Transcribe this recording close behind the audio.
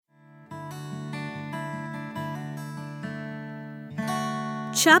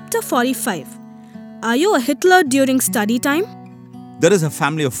Chapter 45. Are you a Hitler during study time? There is a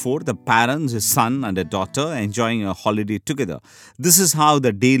family of four, the parents, a son, and a daughter, enjoying a holiday together. This is how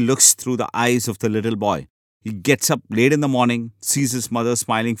the day looks through the eyes of the little boy. He gets up late in the morning, sees his mother's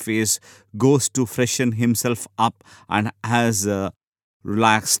smiling face, goes to freshen himself up, and has a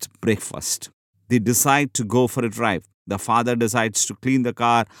relaxed breakfast. They decide to go for a drive. The father decides to clean the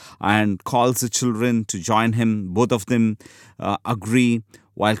car and calls the children to join him. Both of them agree.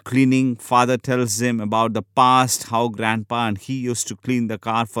 While cleaning, father tells him about the past, how grandpa and he used to clean the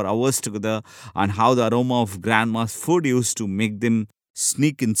car for hours together, and how the aroma of grandma's food used to make them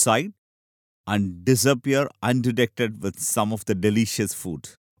sneak inside and disappear undetected with some of the delicious food,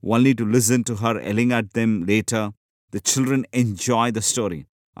 only to listen to her yelling at them later. The children enjoy the story,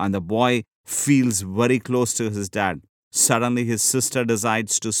 and the boy feels very close to his dad. Suddenly, his sister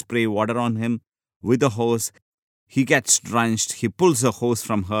decides to spray water on him with a hose. He gets drenched. He pulls the hose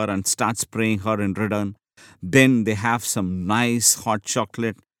from her and starts spraying her in return. Then they have some nice hot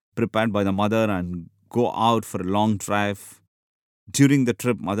chocolate prepared by the mother and go out for a long drive. During the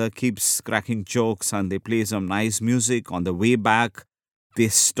trip, mother keeps cracking jokes and they play some nice music. On the way back, they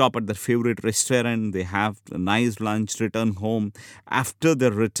stop at their favorite restaurant. They have a nice lunch, return home. After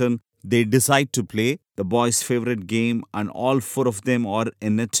their return, they decide to play the boy's favorite game, and all four of them are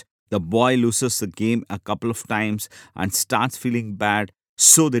in it. The boy loses the game a couple of times and starts feeling bad,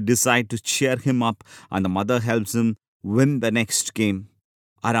 so they decide to cheer him up, and the mother helps him win the next game.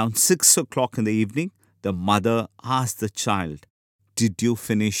 Around 6 o'clock in the evening, the mother asks the child, "Did you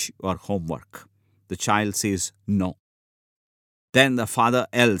finish your homework?" The child says, "No." Then the father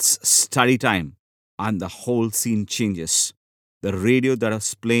yells, "Study time," and the whole scene changes. The radio that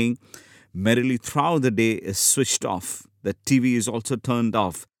is playing merrily throughout the day is switched off. The TV is also turned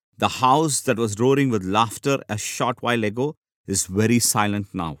off. The house that was roaring with laughter a short while ago is very silent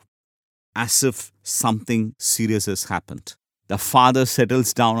now, as if something serious has happened. The father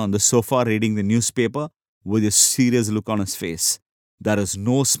settles down on the sofa reading the newspaper with a serious look on his face. There is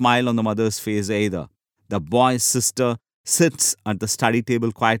no smile on the mother's face either. The boy's sister sits at the study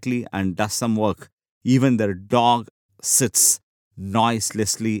table quietly and does some work. Even their dog sits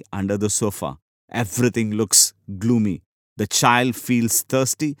noiselessly under the sofa. Everything looks gloomy. The child feels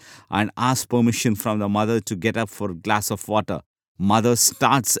thirsty and asks permission from the mother to get up for a glass of water. Mother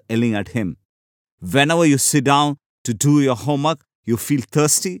starts yelling at him. Whenever you sit down to do your homework, you feel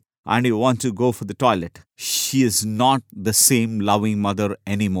thirsty and you want to go for the toilet. She is not the same loving mother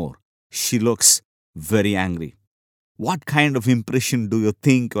anymore. She looks very angry. What kind of impression do you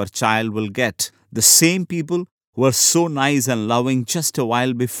think your child will get? The same people who were so nice and loving just a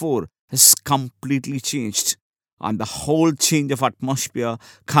while before has completely changed. And the whole change of atmosphere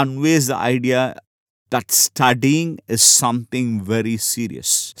conveys the idea that studying is something very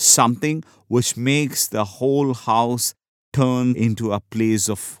serious, something which makes the whole house turn into a place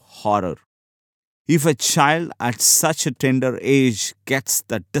of horror. If a child at such a tender age gets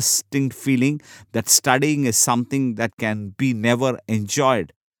the distinct feeling that studying is something that can be never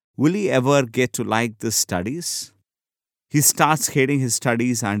enjoyed, will he ever get to like the studies? He starts hating his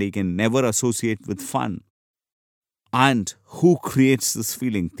studies and he can never associate with fun. And who creates this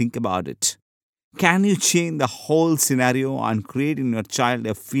feeling? Think about it. Can you change the whole scenario and create in your child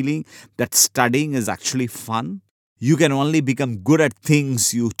a feeling that studying is actually fun? You can only become good at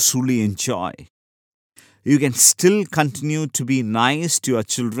things you truly enjoy. You can still continue to be nice to your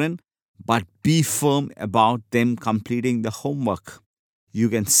children, but be firm about them completing the homework. You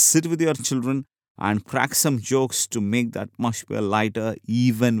can sit with your children and crack some jokes to make the atmosphere lighter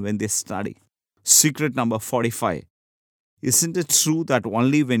even when they study. Secret number 45. Isn't it true that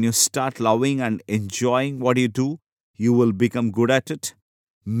only when you start loving and enjoying what you do, you will become good at it?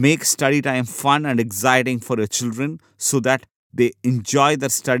 Make study time fun and exciting for your children so that they enjoy their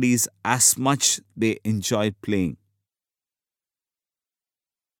studies as much they enjoy playing.